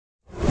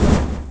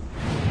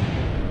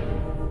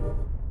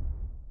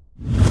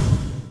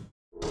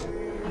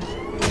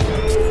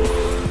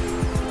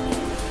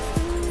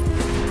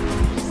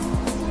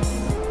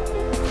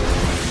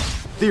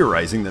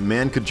Theorizing that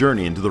man could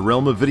journey into the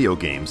realm of video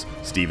games,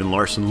 Steven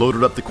Larson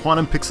loaded up the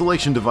quantum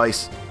pixelation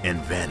device and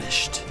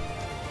vanished.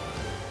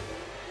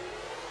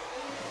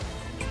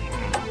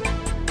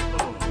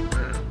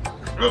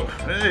 Oh,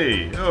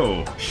 hey,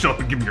 oh. Shut up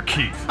and give me your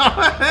keys.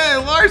 Hey,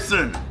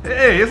 Larson!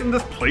 Hey, isn't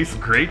this place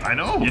great? I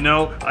know. You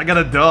know, I got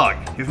a dog.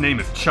 His name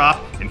is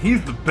Chop, and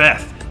he's the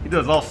best. He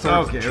does all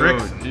sorts of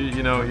tricks. Oh,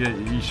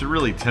 you should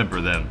really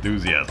temper that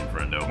enthusiasm,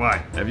 friendo.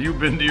 Why? Have you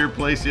been to your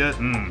place yet?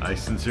 I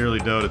sincerely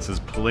doubt it's as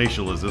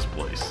palatial as this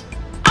place.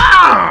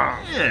 Ah!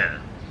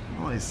 Yeah.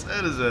 All I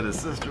said is that his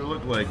sister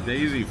looked like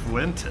Daisy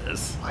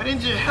Fuentes. Why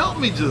didn't you help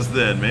me just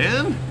then,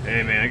 man?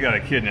 Hey, man, I got a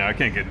kid now. I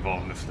can't get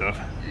involved in this stuff.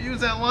 You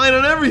use that line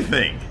on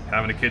everything.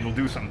 Having a kid will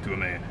do something to a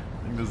man.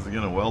 Think this is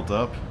gonna welt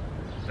up?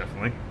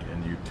 Definitely.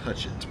 Can you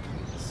touch it,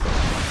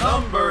 please?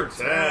 Number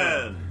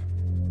 10.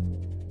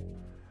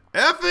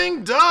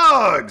 Effing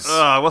dogs!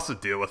 What's the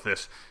deal with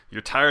this?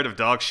 You're tired of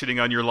dogs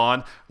shitting on your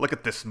lawn? Look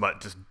at this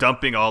smut just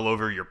dumping all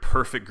over your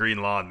perfect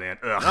green lawn, man.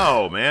 Ugh.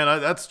 No,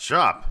 man, that's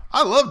Chop.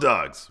 I love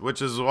dogs,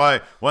 which is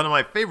why one of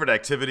my favorite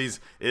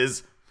activities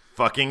is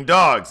fucking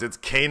dogs. It's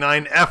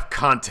K9F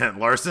content,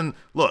 Larson.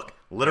 Look,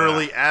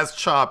 literally as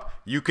Chop,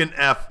 you can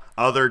F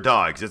other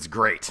dogs. It's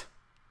great.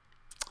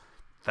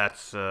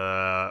 That's,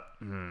 well,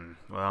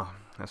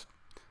 that's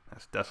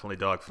definitely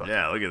dog fucking.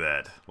 Yeah, look at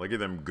that. Look at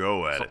them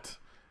go at it.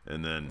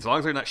 And then, as long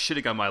as they're not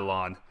shitting on my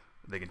lawn,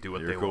 they can do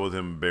what they you're cool want. with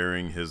him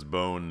burying his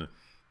bone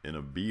in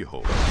a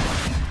beehole.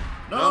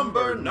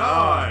 Number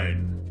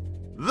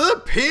 9.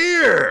 The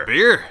pier.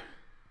 Beer?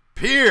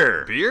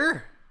 Pier.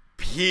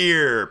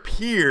 Beer?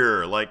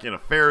 Pier, like,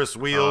 Ferris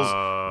wheels,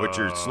 which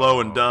are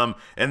slow and dumb,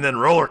 and then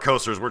roller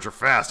coasters, which are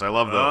fast. I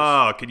love those.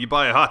 Oh, can you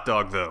buy a hot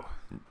dog, though?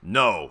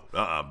 No,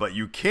 but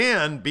you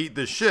can beat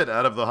the shit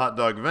out of the hot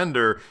dog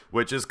vendor,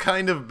 which is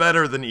kind of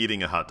better than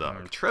eating a hot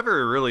dog.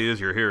 Trevor really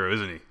is your hero,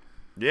 isn't he?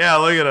 Yeah,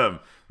 look at him.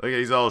 Look at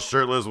he's all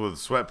shirtless with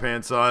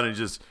sweatpants on and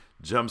just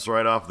jumps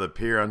right off the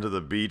pier onto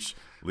the beach,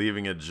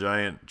 leaving a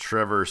giant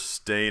Trevor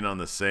stain on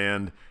the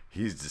sand.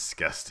 He's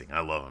disgusting. I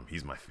love him.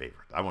 He's my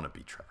favorite. I want to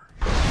be Trevor.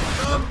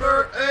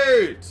 Number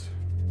 8.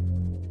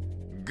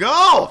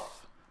 Golf.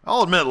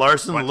 I'll admit,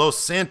 Larson, Los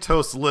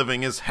Santos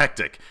living is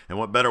hectic, and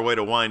what better way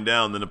to wind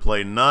down than to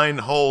play 9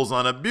 holes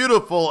on a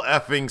beautiful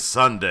effing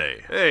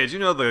Sunday? Hey, did you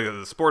know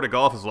the sport of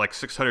golf is like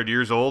 600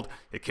 years old?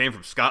 It came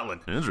from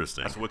Scotland.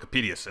 Interesting. That's what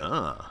Wikipedia said.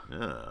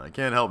 Yeah. I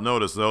can't help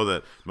notice, though,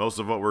 that most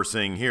of what we're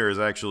seeing here is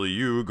actually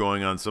you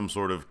going on some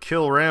sort of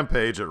kill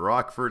rampage at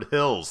Rockford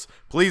Hills.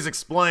 Please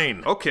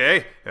explain.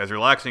 Okay, as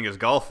relaxing as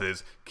golf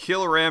is,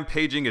 kill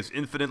rampaging is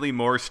infinitely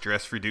more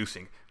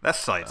stress-reducing. That's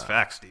science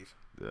fact, Steve.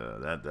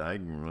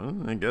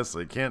 I guess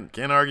I can't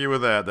argue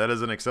with that. That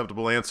is an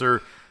acceptable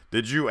answer.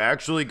 Did you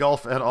actually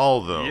golf at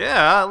all, though?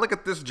 Yeah, look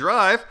at this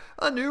drive.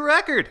 A new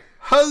record.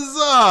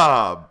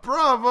 Huzzah!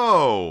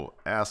 Bravo,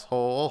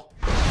 asshole.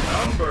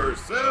 Number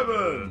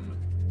 7.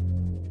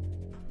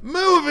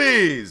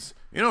 Movies!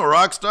 You know,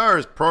 Rockstar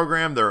has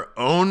programmed their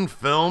own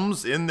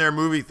films in their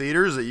movie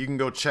theaters that you can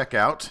go check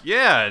out.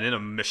 Yeah, and in a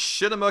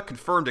machinima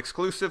confirmed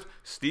exclusive,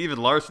 Steven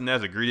Larson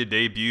has agreed to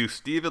debut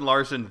Steven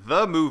Larson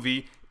the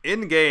movie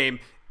in-game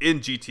in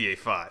GTA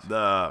 5.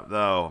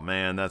 Oh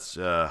man, that's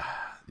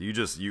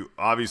you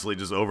obviously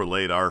just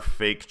overlaid our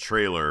fake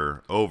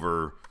trailer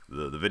over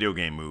the video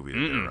game movie that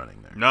they're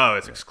running there. No,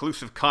 it's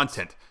exclusive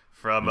content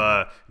from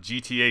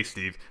GTA,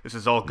 Steve. This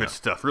is all good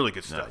stuff, really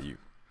good stuff.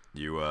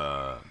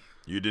 No,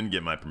 you didn't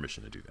get my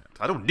permission to do that.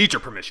 I don't need your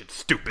permission,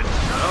 stupid.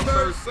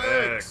 Number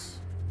 6.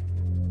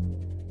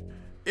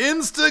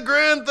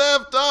 Instagram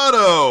Theft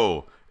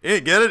Auto.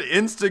 Get it?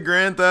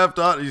 Instagram Theft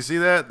Auto. You see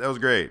that? That was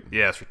great.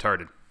 Yeah, it's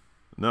retarded.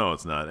 No,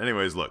 it's not.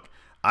 Anyways, look.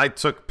 I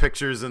took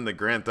pictures in the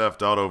Grand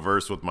Theft Auto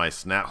verse with my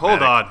Snapmatic.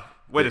 Hold on.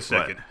 Wait a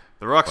second. What?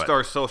 The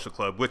Rockstar Social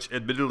Club, which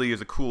admittedly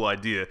is a cool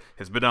idea,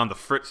 has been on the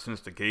fritz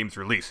since the game's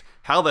release.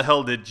 How the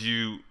hell did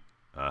you...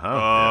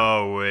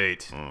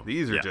 Wait.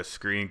 These are just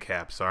screen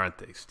caps, aren't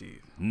they,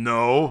 Steve?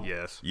 No.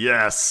 Yes.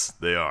 Yes,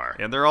 they are.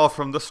 And they're all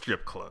from the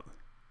strip club.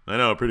 I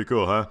know. Pretty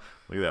cool, huh?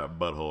 Look at that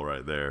butthole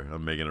right there.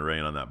 I'm making it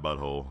rain on that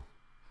butthole.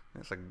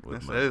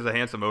 That is a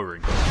handsome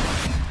O-ring.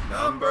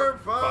 Number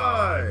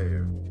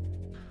 5.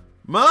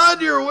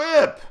 Mod your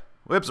whip.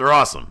 Whips are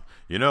awesome.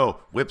 You know,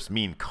 whips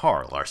mean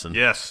car, Larson.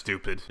 Yes,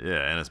 stupid.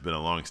 Yeah, and it's been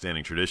a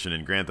long-standing tradition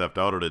in Grand Theft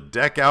Auto to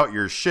deck out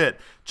your shit,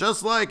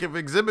 just like if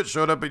Exhibit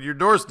showed up at your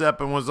doorstep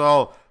and was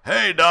all,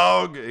 "Hey,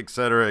 dog,"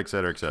 etc.,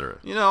 etc., etc.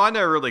 You know, I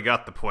never really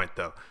got the point,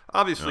 though.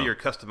 Obviously, you're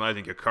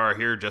customizing your car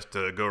here just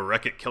to go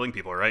wreck it, killing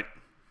people, right?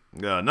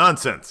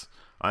 Nonsense.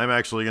 I'm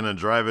actually going to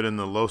drive it in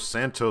the Los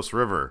Santos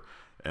River,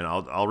 and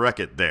I'll wreck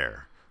it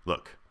there.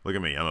 Look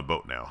at me. I'm a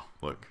boat now.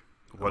 Look.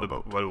 What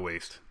a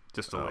waste.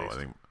 Just a waste.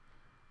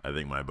 I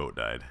think my boat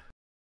died.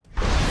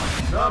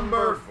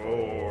 Number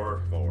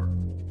 4.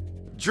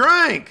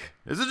 Drink!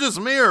 Is it just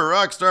me or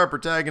Rockstar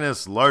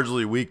protagonists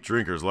largely weak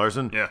drinkers,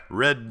 Larson? Yeah.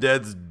 Red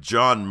Dead's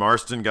John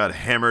Marston got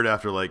hammered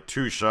after like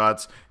 2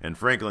 shots, and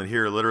Franklin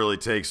here literally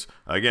takes,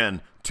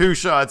 again, 2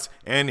 shots,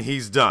 and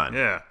he's done.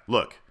 Yeah.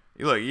 Look,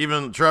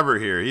 even Trevor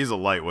here, he's a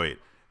lightweight.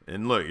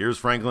 And look, here's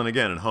Franklin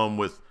again at home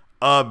with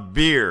a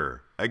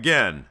beer.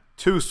 Again,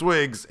 2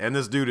 swigs, and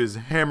this dude is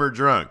hammered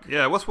drunk.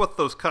 Yeah, what's with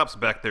those cops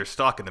back there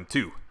stalking him,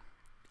 too?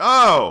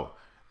 Oh,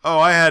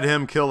 I had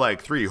him kill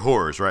like 3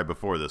 whores right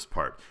before this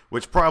part,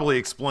 which probably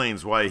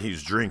explains wwhy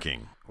he's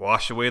drinking.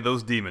 Wash away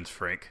those demons,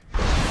 Frank.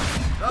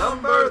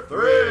 Number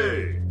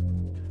 3.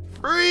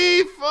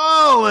 Free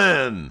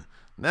Fallin'.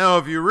 Now,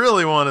 if you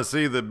really want to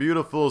see the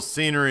beautiful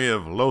scenery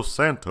of Los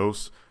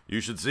Santos, you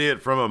should see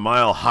it from a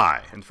mile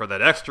high. And for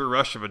that extra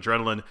rush of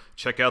adrenaline,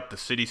 check out the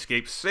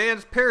cityscape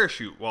sans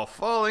parachute while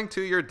falling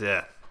to your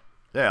death.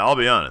 Yeah, I'll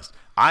be honest.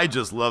 I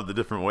just love the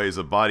different ways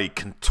a body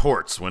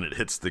contorts when it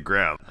hits the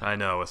ground. I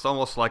know, it's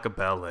almost like a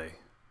ballet.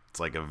 It's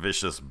like a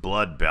vicious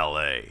blood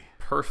ballet.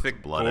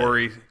 Perfect,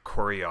 gory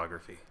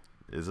choreography.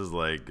 This is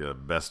like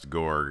best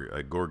gore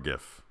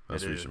gif.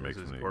 That's what you should make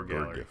this from is the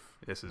gore gif.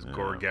 This is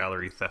Gore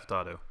Gallery Theft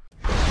Auto.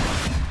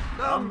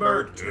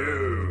 Number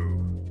 2.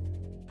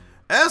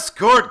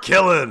 Escort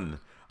killing.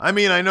 I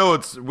mean, I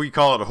know we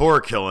call it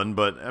whore killing,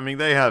 but I mean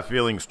they have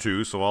feelings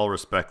too, so I'll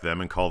respect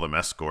them and call them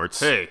escorts.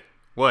 Hey,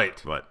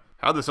 wait. What?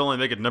 How'd this only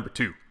make it number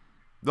 2?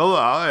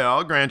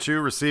 I'll grant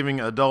you, receiving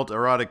adult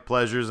erotic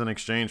pleasures in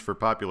exchange for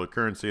popular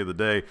currency of the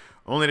day,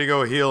 only to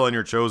go heel on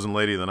your chosen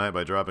lady of the night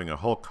by dropping a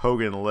Hulk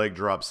Hogan leg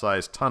drop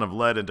sized ton of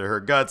lead into her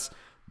guts,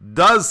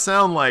 does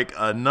sound like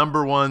a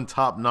number 1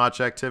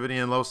 top-notch activity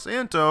in Los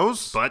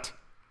Santos.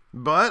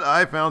 But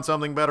I found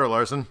something better,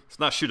 Larson. it's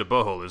not shoot a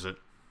boho, is it?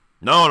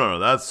 No.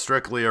 That's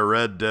strictly a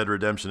Red Dead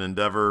Redemption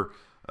endeavor.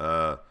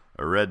 A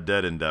Red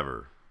Dead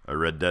endeavor. A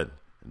Red Dead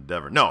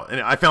endeavor. No,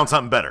 I found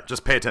something better.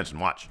 Just pay attention.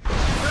 Watch.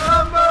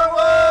 Number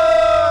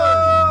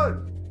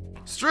 1!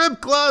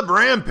 Strip Club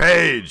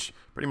Rampage.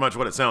 Pretty much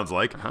what it sounds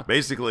like.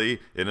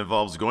 Basically, it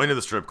involves going to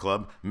the strip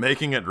club,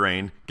 making it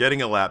rain,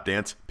 getting a lap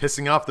dance,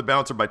 pissing off the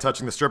bouncer by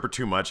touching the stripper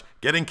too much,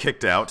 getting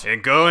kicked out,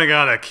 and going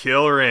on a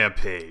kill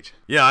rampage.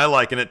 Yeah, I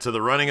liken it to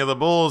the running of the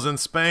bulls in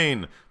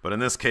Spain. But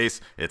in this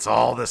case, it's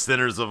all the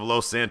sinners of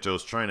Los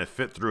Santos trying to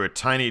fit through a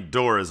tiny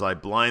door as I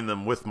blind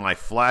them with my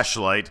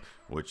flashlight,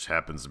 which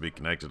happens to be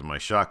connected to my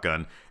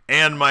shotgun,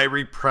 and my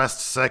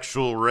repressed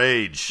sexual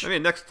rage. I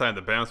mean, next time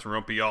the bouncer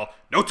won't be all,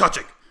 no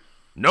touching!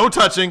 No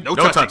touching, no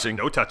touching,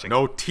 no touching,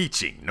 no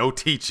teaching, no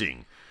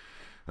teaching.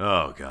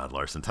 Oh, God,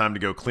 Larson, time to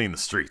go clean the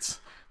streets.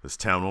 This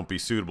town won't be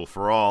suitable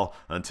for all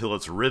until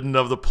it's ridden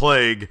of the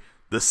plague,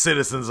 the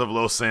citizens of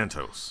Los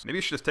Santos. Maybe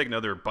you should just take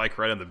another bike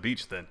ride on the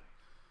beach then.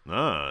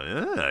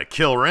 Oh, yeah,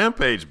 kill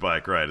rampage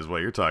bike ride is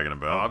what you're talking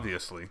about.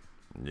 Obviously.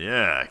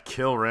 Yeah,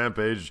 kill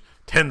rampage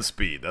 10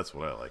 speed, that's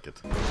what I like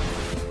it.